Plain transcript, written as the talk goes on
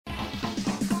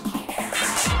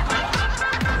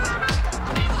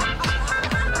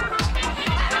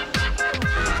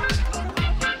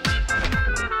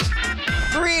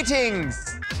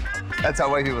Greetings! That's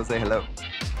how white people say hello.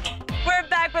 We're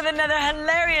back with another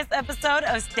hilarious episode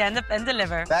of Stand Up and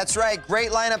Deliver. That's right.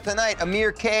 Great lineup tonight.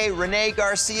 Amir K, Renee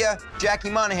Garcia, Jackie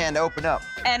Monahan to open up.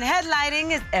 And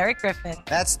headlining is Eric Griffin.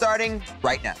 That's starting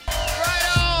right now.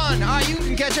 Right on! You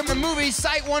can catch him in movies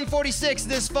Site 146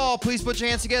 this fall. Please put your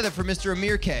hands together for Mr.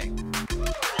 Amir K.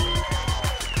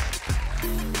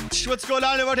 What's going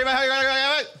on? You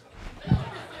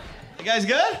guys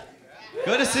good?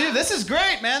 Good to see you. This is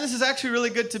great, man. This is actually really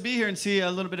good to be here and see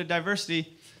a little bit of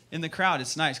diversity in the crowd.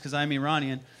 It's nice because I'm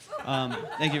Iranian.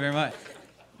 Thank you very much.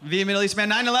 Via Middle East,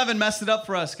 man. 9/11 messed it up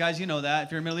for us, guys. You know that.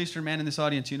 If you're a Middle Eastern man in this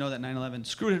audience, you know that 9/11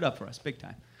 screwed it up for us big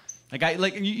time.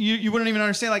 You wouldn't even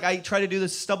understand. Like, I tried to do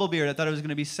this stubble beard. I thought it was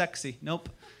gonna be sexy. Nope.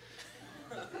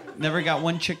 Never got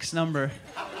one chick's number.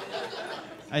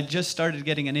 I just started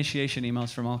getting initiation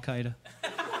emails from Al Qaeda.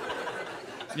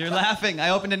 You're laughing. I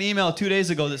opened an email 2 days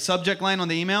ago. The subject line on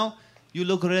the email: "You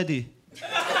look ready."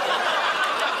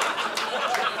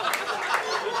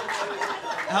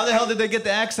 How the hell did they get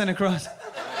the accent across?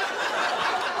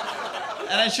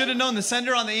 And I should have known the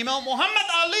sender on the email: Muhammad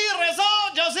Ali Reza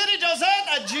Jaziri Jazet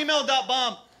at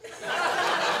gmail.com.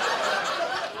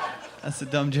 That's a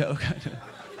dumb joke.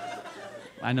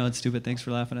 I know it's stupid. Thanks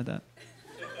for laughing at that.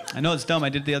 I know it's dumb. I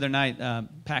did it the other night.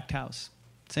 Packed house.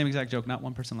 Same exact joke. Not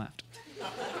one person laughed.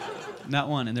 Not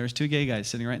one. And there was two gay guys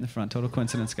sitting right in the front. Total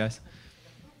coincidence, guys.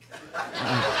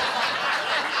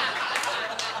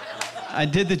 I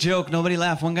did the joke. Nobody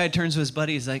laughed. One guy turns to his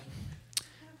buddy. He's like,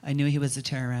 "I knew he was a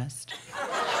terrorist."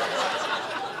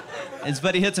 His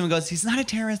buddy hits him and goes, "He's not a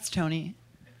terrorist, Tony."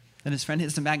 Then his friend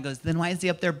hits him back and goes, "Then why is he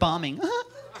up there bombing?" I'm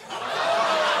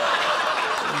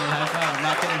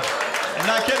not kidding.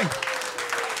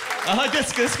 I'm not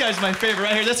kidding. This guy's my favorite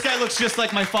right here. This guy looks just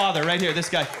like my father right here. This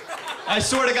guy. I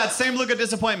swear to God, same look of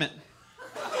disappointment.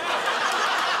 The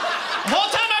whole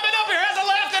time I've been up here, hasn't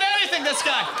laughed at anything, this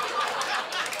guy.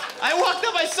 I walked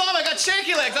up, I saw him, I got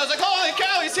shaky legs. I was like, holy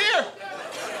cow, he's here.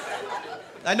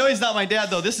 I know he's not my dad,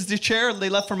 though. This is the chair they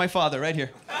left for my father, right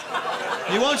here.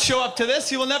 He won't show up to this.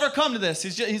 He will never come to this.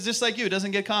 He's just like you.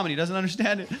 Doesn't get comedy. Doesn't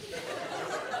understand it.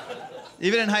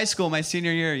 Even in high school, my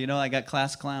senior year, you know, I got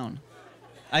class clown.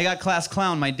 I got class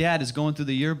clown. My dad is going through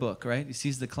the yearbook, right? He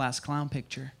sees the class clown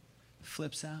picture.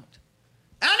 Flips out.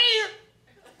 "Annie,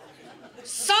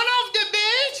 son of the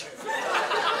bitch!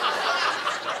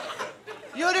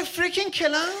 You're a freaking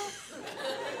killer.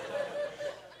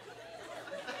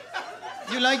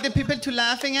 You like the people to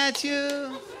laughing at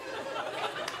you?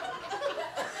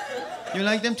 You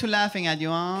like them to laughing at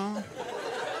you, huh?"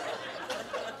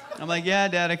 I'm like, "Yeah,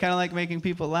 Dad, I kind of like making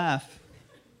people laugh."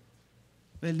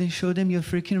 "Well, then show them your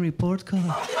freaking report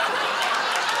card."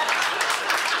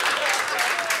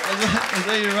 That's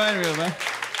what you remind me of, man.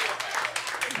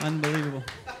 Unbelievable.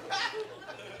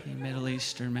 Being Middle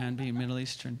Eastern, man, being Middle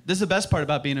Eastern. This is the best part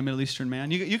about being a Middle Eastern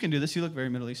man. You can do this. You look very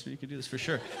Middle Eastern. You can do this for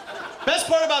sure. Best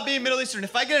part about being Middle Eastern,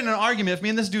 if I get in an argument, if me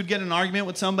and this dude get in an argument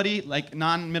with somebody, like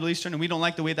non-Middle Eastern, and we don't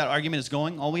like the way that argument is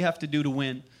going, all we have to do to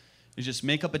win is just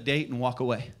make up a date and walk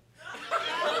away.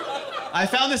 I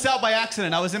found this out by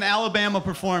accident. I was in Alabama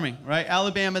performing, right?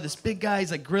 Alabama, this big guy, he's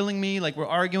like grilling me, like we're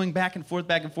arguing back and forth,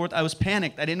 back and forth. I was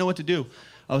panicked. I didn't know what to do.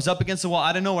 I was up against the wall.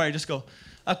 Out of nowhere, I just go,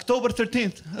 "October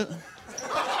 13th. I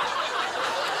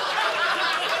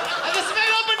just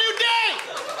made up a new day.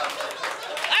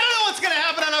 I don't know what's going to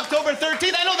happen on October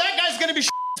 13th. I know that guy's going to be his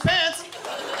pants.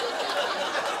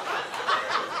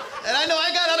 And I know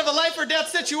I got out of a life or death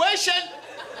situation.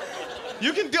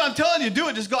 You can do, I'm telling you, do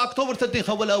it. Just go October 13th.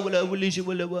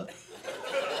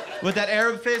 With that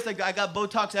Arab face, like I got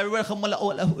Botox everywhere. Why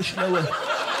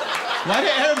do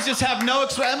Arabs just have no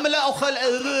expression?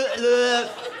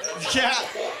 Yeah.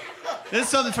 This is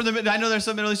something from I know there's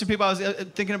some Middle Eastern people. I was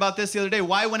thinking about this the other day.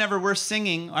 Why whenever we're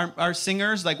singing, our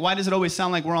singers, like why does it always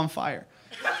sound like we're on fire?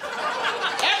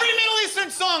 Every Middle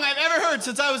Eastern song I've ever heard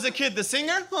since I was a kid, the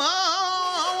singer,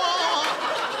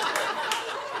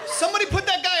 somebody put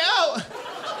that guy out.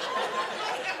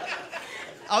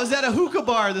 I was at a hookah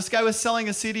bar. This guy was selling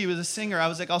a CD. He was a singer. I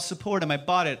was like, I'll support him. I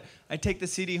bought it. I take the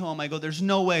CD home. I go, there's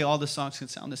no way all the songs can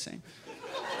sound the same.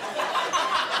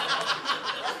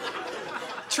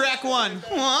 Track 1.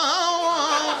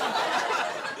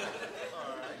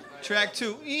 Track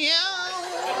 2.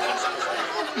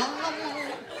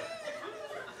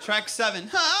 Track 7.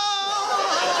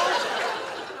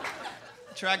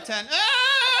 Track 10.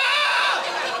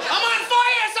 I'm on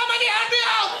fire! Somebody help me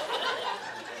out!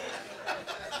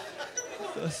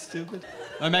 So stupid.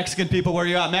 My Mexican people, where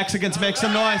you at? Mexicans, make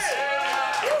some noise.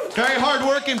 Very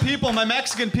hard-working people, my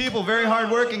Mexican people, very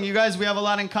hard-working. You guys, we have a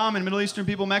lot in common. Middle Eastern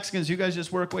people, Mexicans, you guys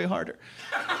just work way harder.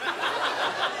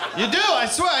 You do, I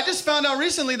swear. I just found out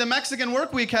recently the Mexican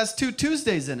work week has 2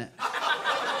 Tuesdays in it.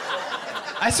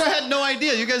 I swear I had no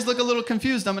idea. You guys look a little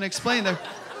confused. I'm gonna explain.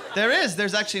 There is.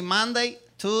 There's actually Monday,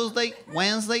 Tuesday,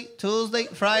 Wednesday, Tuesday,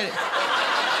 Friday. I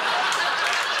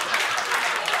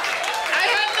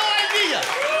had no idea.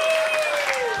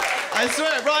 I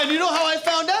swear, Brian, you know how I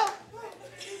found out?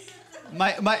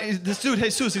 This dude,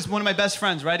 Jesus, he's one of my best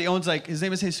friends, right? He owns his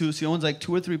name is Jesus. He owns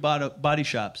 2 or 3 body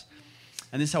shops.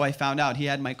 And this is how I found out. He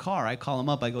had my car. I call him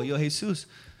up. I go, yo, Jesus,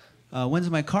 when's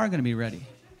my car gonna be ready?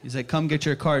 He's like, come get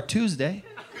your car Tuesday.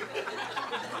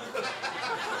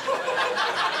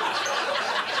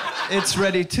 It's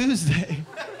ready Tuesday.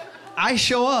 I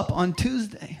show up on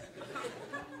Tuesday.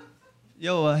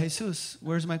 Yo, Jesus,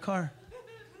 where's my car?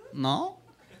 No.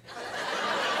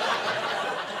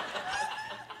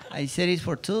 I said it's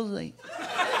for Tuesday.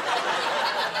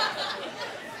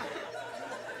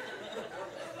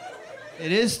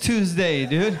 It is Tuesday,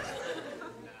 dude.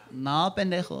 No,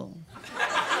 pendejo.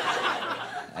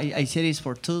 I said it's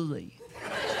for Tuesday.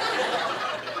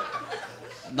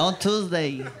 No,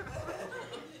 Tuesday.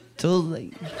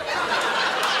 Tuesday.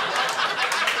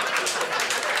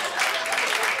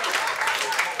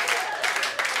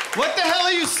 What the hell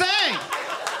are you saying?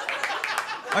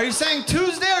 Are you saying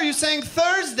Tuesday or are you saying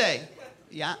Thursday?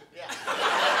 Yeah.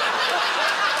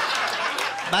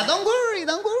 But don't worry,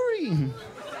 don't worry.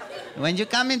 When you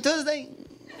come in Tuesday,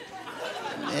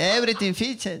 everything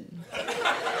featured.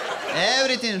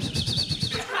 Everything. They do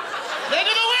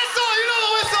the whistle! You know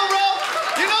the whistle, bro!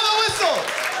 You know the whistle!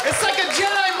 It's like a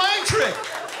Jedi mind trick.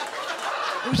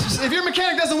 If your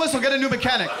mechanic doesn't whistle, get a new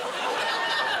mechanic.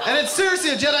 And it's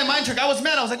seriously a Jedi mind trick. I was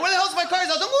mad. I was like, where the hell's my car?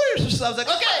 Don't worry. So I was like,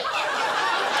 okay.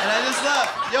 And I just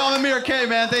left. Yo, I'm Amir K,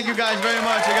 man. Thank you guys very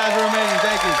much. You guys were amazing.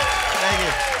 Thank you. Thank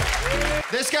you.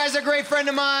 This guy's a great friend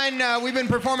of mine. We've been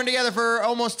performing together for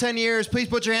almost 10 years. Please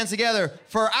put your hands together.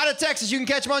 For Out of Texas, you can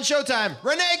catch him on Showtime.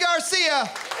 Rene Garcia.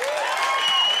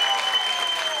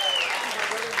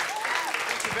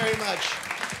 Thank you very much.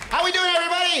 How we doing,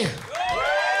 everybody?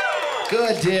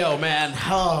 Good deal, man.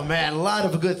 Oh, man, a lot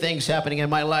of good things happening in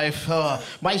my life.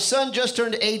 My son just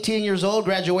turned 18 years old,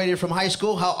 graduated from high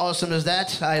school. How awesome is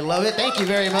that? I love it. Thank you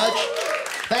very much.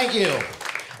 Thank you.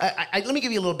 Let me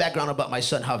give you a little background about my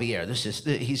son, Javier.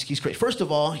 He's great. First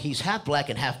of all, he's half black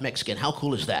and half Mexican. How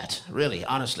cool is that? Really,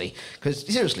 honestly. Because,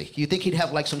 seriously, you think he'd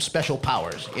have, some special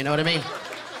powers. You know what I mean?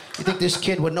 You think this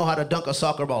kid would know how to dunk a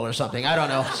soccer ball or something. I don't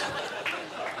know.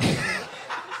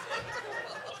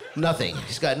 Nothing.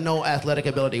 He's got no athletic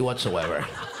ability whatsoever.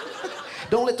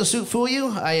 Don't let the suit fool you.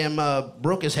 I am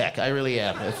broke as heck. I really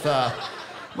am. I'm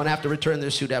going to have to return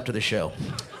this suit after the show.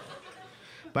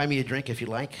 Buy me a drink if you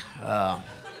like.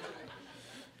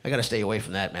 I got to stay away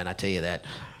from that, man. I tell you that.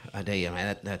 I tell you,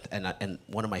 man. And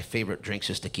one of my favorite drinks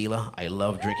is tequila. I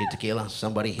love drinking tequila.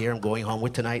 Somebody here I'm going home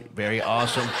with tonight. Very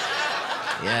awesome.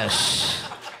 Yes.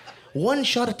 One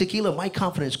shot of tequila, my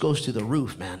confidence goes to the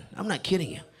roof, man. I'm not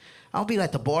kidding you. I'll be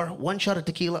at the bar, one shot of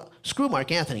tequila. Screw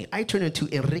Mark Anthony. I turn into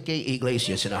Enrique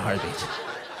Iglesias in a heartbeat.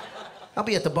 I'll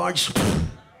be at the bar just...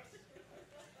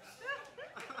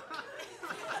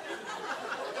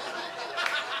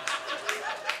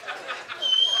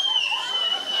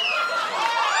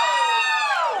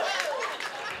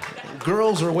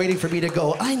 Girls are waiting for me to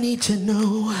go, I need to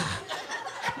know.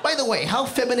 By the way, how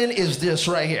feminine is this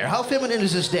right here? How feminine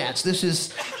is this dance? This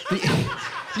is...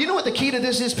 You know what the key to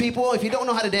this is, people? If you don't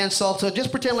know how to dance salsa,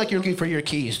 just pretend like you're looking for your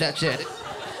keys. That's it.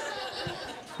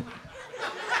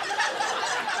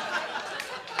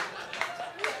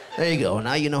 There you go.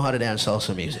 Now you know how to dance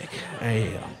salsa music. There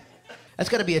you go. That's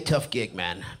got to be a tough gig,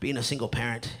 man. Being a single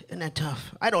parent, isn't that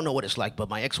tough? I don't know what it's like, but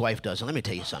my ex-wife does, and let me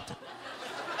tell you something.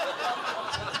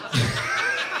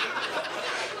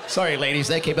 Sorry, ladies,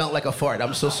 that came out like a fart.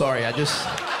 I'm so sorry. I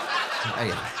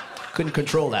couldn't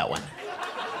control that one.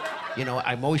 You know,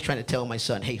 I'm always trying to tell my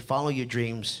son, hey, follow your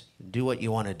dreams, do what you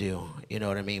want to do. You know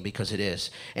what I mean? Because it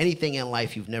is. Anything in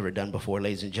life you've never done before,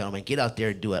 ladies and gentlemen, get out there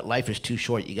and do it. Life is too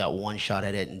short. You got one shot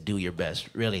at it and do your best,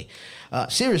 really.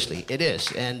 Seriously, it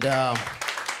is. And,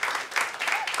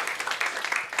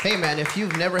 hey, man, if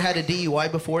you've never had a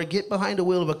DUI before, get behind the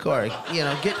wheel of a car. You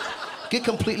know, get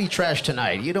completely trashed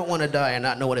tonight. You don't want to die and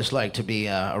not know what it's like to be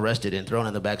arrested and thrown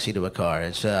in the backseat of a car.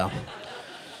 It's going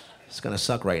to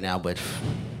suck right now, but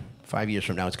 5 years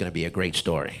from now, it's going to be a great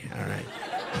story. All right.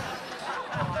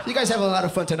 You guys have a lot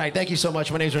of fun tonight. Thank you so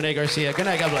much. My name's Rene Garcia. Good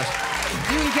night. God bless.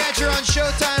 You can catch her on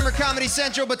Showtime or Comedy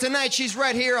Central, but tonight she's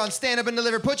right here on Stand Up and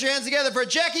Deliver. Put your hands together for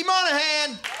Jackie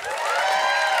Monahan.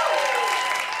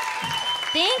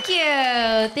 Thank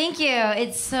you. Thank you.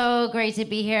 It's so great to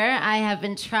be here. I have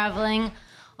been traveling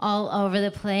all over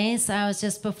the place. I was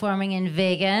just performing in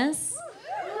Vegas.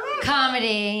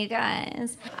 Comedy, you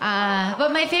guys.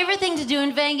 But my favorite thing to do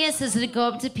in Vegas is to go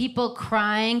up to people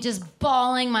crying, just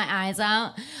bawling my eyes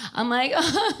out. I'm like,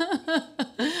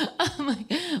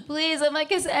 please,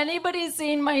 has anybody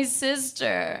seen my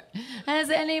sister? Has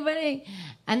anybody?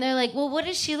 And they're like, well, what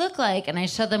does she look like? And I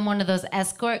show them one of those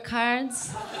escort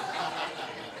cards.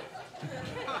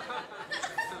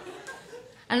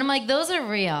 And I'm like, those are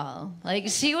real. Like,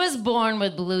 she was born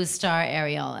with blue star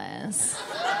areolas.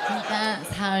 That's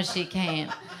how she came.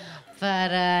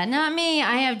 But not me.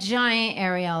 I have giant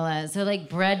areolas. They're like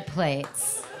bread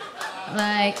plates.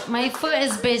 Like, my foot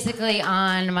is basically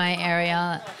on my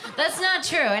areola. That's not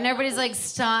true. And everybody's like,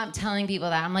 stop telling people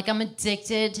that. I'm like, I'm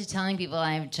addicted to telling people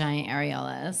I have giant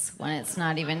areolas when it's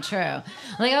not even true.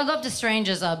 Like, I'll go up to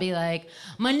strangers. I'll be like,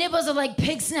 my nipples are like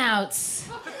pig snouts.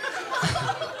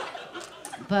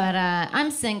 But I'm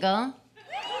single.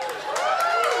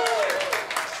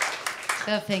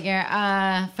 Go figure.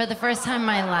 For the first time in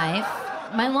my life,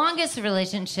 my longest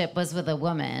relationship was with a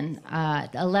woman.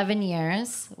 11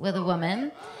 years with a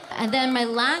woman. And then my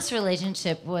last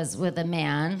relationship was with a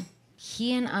man.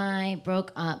 He and I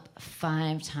broke up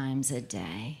 5 times a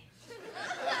day.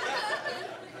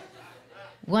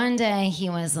 One day he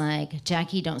was like,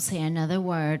 Jackie, don't say another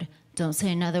word. Don't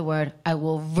say another word. I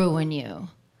will ruin you.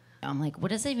 I'm like, what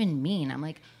does that even mean? I'm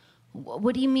like,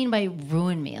 what do you mean by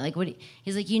ruin me? Like,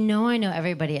 he's like, I know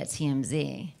everybody at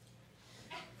TMZ.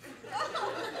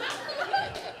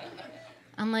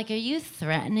 I'm like, are you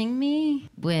threatening me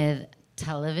with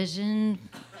television?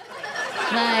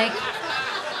 Like,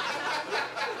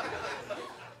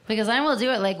 because I will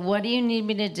do it. Like, what do you need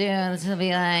me to do to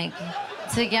be like,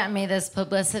 to get me this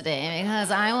publicity? Because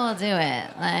I will do it.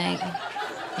 Like,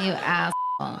 you asshole.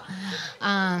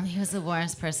 He was the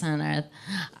worst person on earth.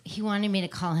 He wanted me to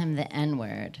call him the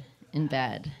N-word in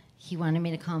bed. He wanted me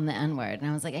to call him the N-word. And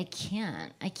I was like, I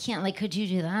can't. Like, could you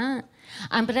do that?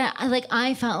 But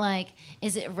I felt like,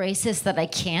 is it racist that I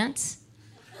can't?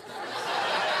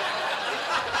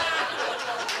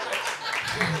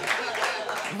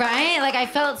 Right? Like, I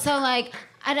felt so like,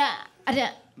 but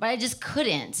I just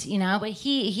couldn't, you know? But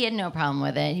he had no problem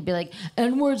with it. He'd be like,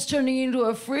 N-word's turning you into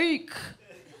a freak.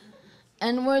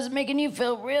 N-word's making you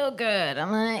feel real good.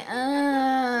 I'm like,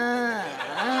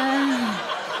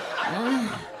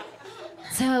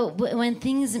 So when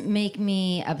things make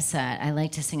me upset, I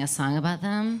like to sing a song about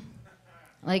them.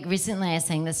 Like recently I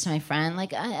sang this to my friend.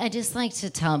 Like I just like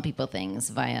to tell people things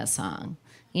via a song,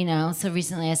 you know? So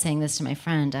recently I sang this to my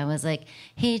friend. I was like,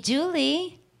 hey,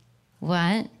 Julie.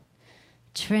 What?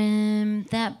 Trim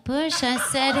that bush. I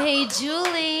said, hey,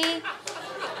 Julie.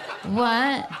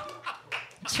 What?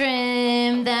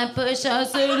 Trim that bush. I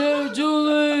said, hey,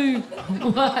 Julie.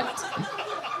 What?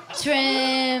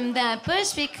 Trim that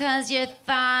bush because your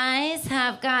thighs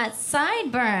have got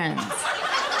sideburns.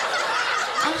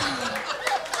 Oh.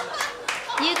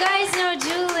 You guys know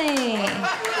Julie.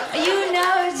 You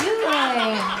know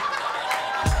Julie.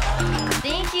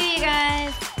 Thank you, you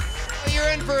guys. You're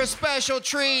in for a special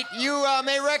treat. You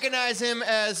may recognize him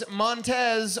as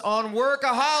Montez on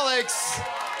Workaholics.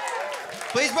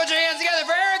 Please put your hands together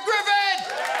for Eric Griffin!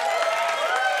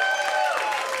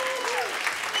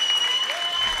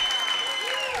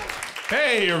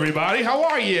 Hey, everybody, how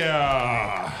are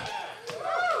ya?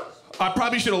 I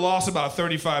probably should have lost about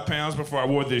 35 pounds before I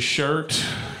wore this shirt.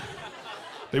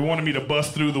 They wanted me to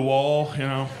bust through the wall, you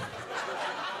know.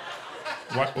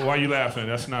 Why are you laughing?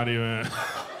 That's not even...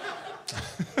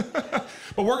 But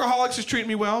Workaholics is treating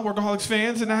me well. Workaholics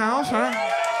fans in the house, huh?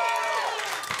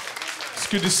 It's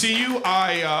good to see you.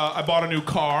 I bought a new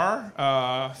car,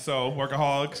 so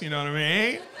Workaholics, you know what I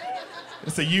mean?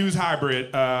 It's a used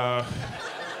hybrid.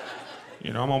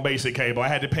 You know, I'm on basic cable. I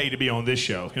had to pay to be on this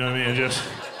show. You know what I mean?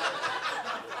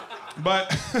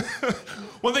 But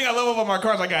one thing I love about my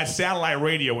car is I got satellite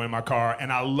radio in my car,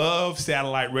 and I love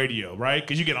satellite radio, right?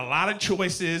 Because you get a lot of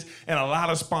choices and a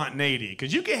lot of spontaneity.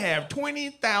 Because you can have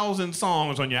 20,000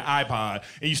 songs on your iPod,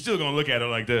 and you're still gonna look at it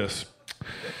like this.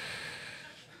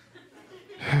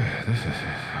 I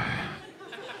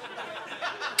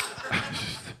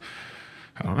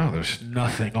don't know. There's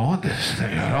nothing on this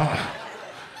thing at all.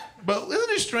 But isn't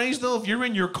it strange, though, if you're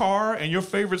in your car and your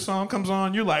favorite song comes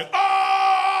on, you're like,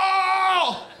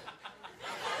 oh!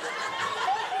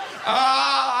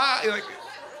 You're like,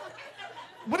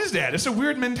 what is that? It's a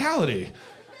weird mentality.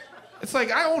 It's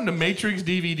like, I own the Matrix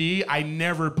DVD. I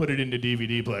never put it in the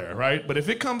DVD player, right? But if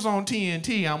it comes on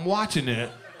TNT, I'm watching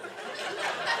it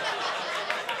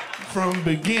from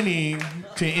beginning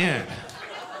to end.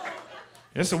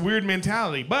 It's a weird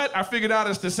mentality. But I figured out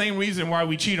it's the same reason why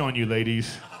we cheat on you,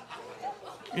 ladies.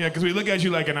 Yeah, because we look at you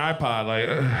like an iPod, like.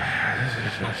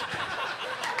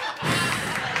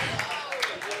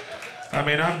 I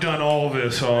mean, I've done all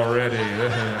this already.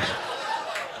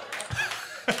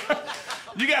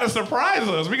 You gotta surprise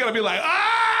us. We gotta be like,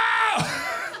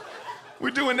 ah!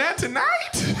 We're doing that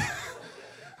tonight?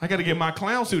 I gotta get my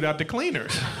clown suit out to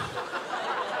cleaners.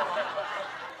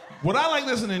 What I like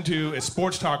listening to is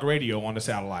sports talk radio on the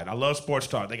satellite. I love sports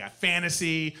talk. They got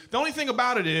fantasy. The only thing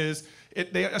about it is,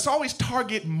 it's always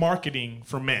target marketing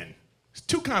for men. There's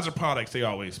two kinds of products they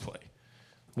always play.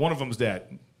 One of them's that,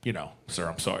 you know, sir,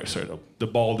 I'm sorry, sir, the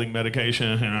balding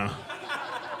medication, you know.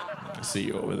 I see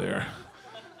you over there.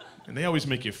 And they always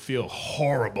make you feel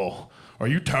horrible. Are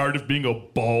you tired of being a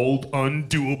bald,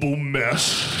 undoable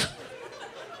mess?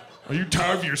 Are you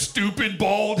tired of your stupid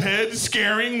bald head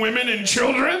scaring women and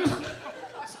children?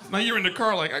 Now you're in the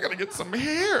car like, I gotta get some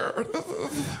hair.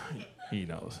 He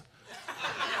knows.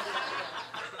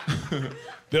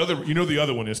 The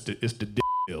other one is the dick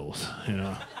pills, you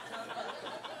know.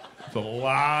 There's a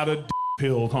lot of dick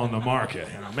pills on the market.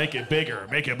 You know, make it bigger,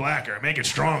 make it blacker, make it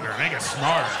stronger, make it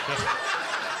smarter.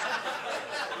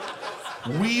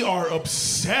 We are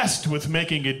obsessed with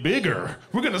making it bigger.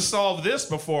 We're gonna solve this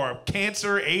before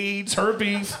cancer, AIDS,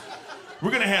 herpes.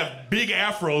 We're gonna have big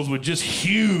afros with just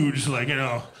huge, like, you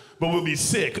know, but we'll be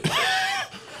sick.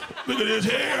 Look at this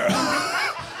hair.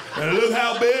 And look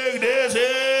how big this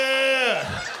is.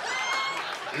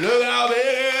 Look how big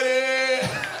it is.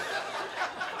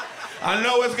 I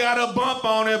know it's got a bump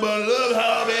on it, but look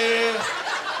how big.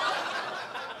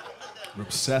 We're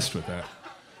obsessed with that.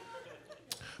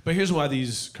 But here's why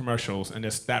these commercials and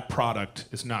that product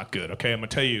is not good, okay? I'm gonna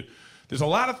tell you, there's a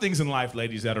lot of things in life,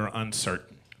 ladies, that are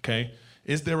uncertain, okay?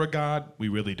 Is there a God? We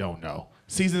really don't know.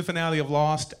 Season finale of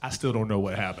Lost, I still don't know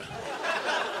what happened.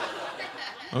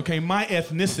 Okay, my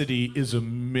ethnicity is a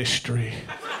mystery.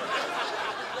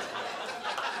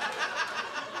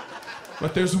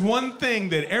 But there's one thing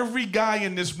that every guy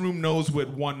in this room knows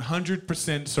with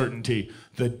 100% certainty.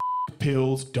 The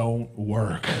pills don't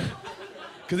work.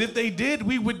 Because if they did,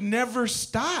 we would never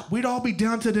stop. We'd all be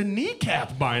down to the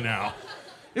kneecap by now.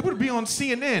 It would be on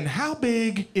CNN. How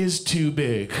big is too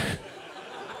big?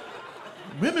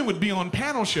 Women would be on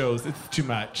panel shows. It's too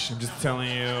much. I'm just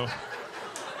telling you.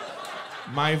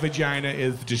 My vagina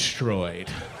is destroyed.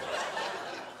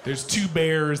 There's 2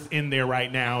 bears in there right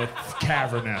now. It's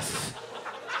cavernous.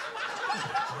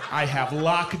 I have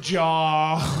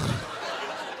lockjaw.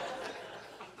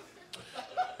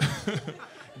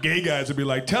 Gay guys would be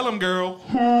like, tell him, girl.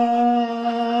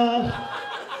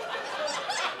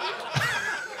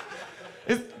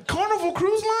 Is Carnival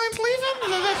Cruise Lines leaving?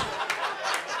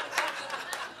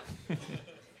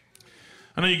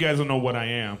 I know you guys don't know what I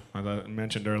am, as I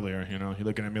mentioned earlier, you know. You're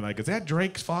looking at me like, is that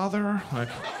Drake's father? Like,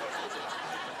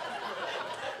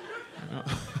 you know.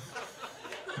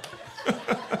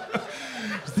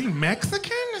 Is he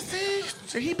Mexican?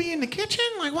 Should he be in the kitchen?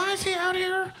 Like, why is he out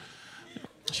here?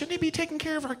 Shouldn't he be taking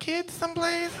care of our kids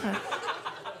someplace? I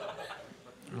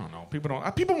don't know.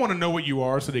 People want to know what you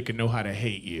are so they can know how to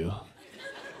hate you.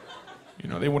 You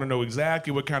know, they want to know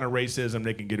exactly what kind of racism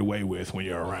they can get away with when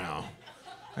you're around.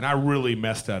 And I really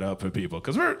messed that up for people.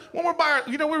 Because we're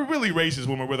really racist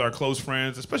when we're with our close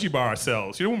friends, especially by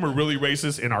ourselves. You know when we're really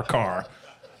racist? In our car.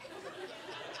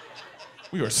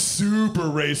 We are super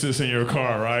racist in your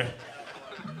car, right?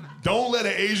 Don't let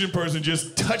an Asian person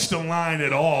just touch the line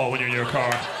at all when you're in your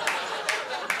car.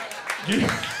 You're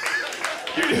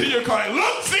in your car like,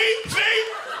 look, see?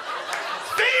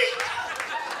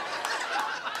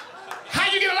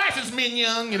 How you get a license, Min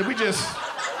Young? You know,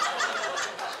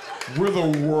 we're the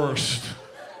worst.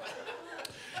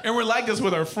 And we're like this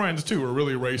with our friends, too. We're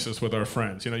really racist with our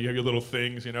friends. You know, you have your little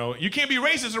things, you know. You can't be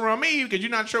racist around me because you're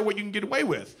not sure what you can get away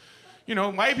with. You know,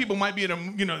 white people might be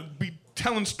be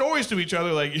telling stories to each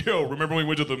other like, yo, remember when we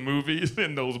went to the movies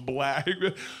and those black...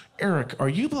 Eric, are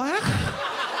you black?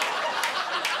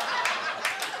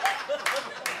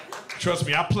 Trust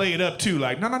me, I play it up too,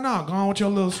 like, no, go on with your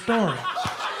little story.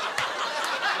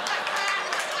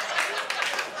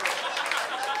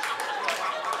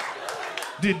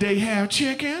 Did they have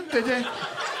chicken? Did they?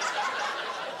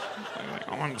 Like,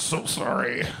 oh, I'm so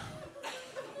sorry.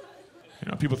 You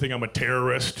know, people think I'm a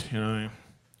terrorist, you know.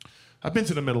 I've been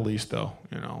to the Middle East, though,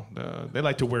 you know. They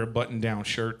like to wear button-down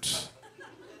shirts,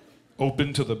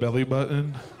 open to the belly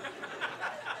button.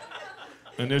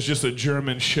 And there's just a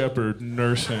German shepherd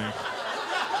nursing.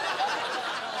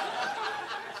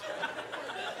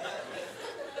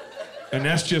 And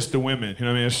that's just the women, you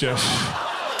know what I mean? It's just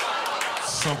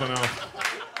something else.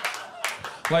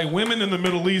 Like, women in the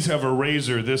Middle East have a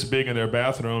razor this big in their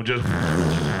bathroom, just...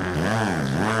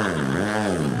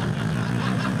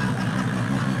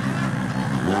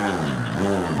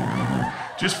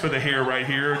 Just for the hair right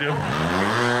here.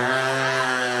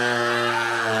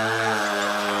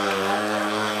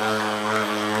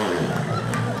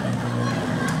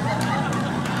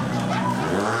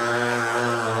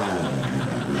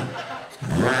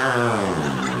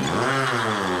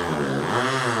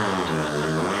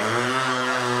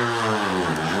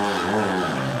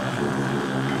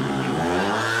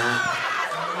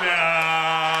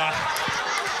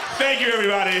 Thank you,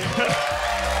 everybody.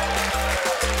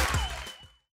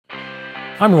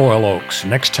 I'm Royal Oakes.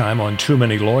 Next time on Too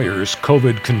Many Lawyers,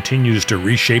 COVID continues to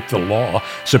reshape the law.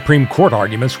 Supreme Court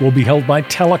arguments will be held by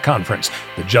teleconference.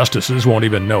 The justices won't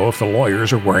even know if the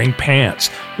lawyers are wearing pants,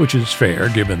 which is fair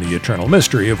given the eternal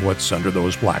mystery of what's under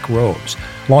those black robes.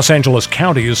 Los Angeles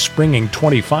County is springing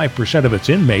 25% of its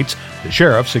inmates. The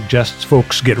sheriff suggests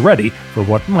folks get ready for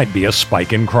what might be a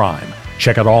spike in crime.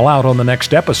 Check it all out on the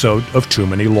next episode of Too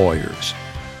Many Lawyers.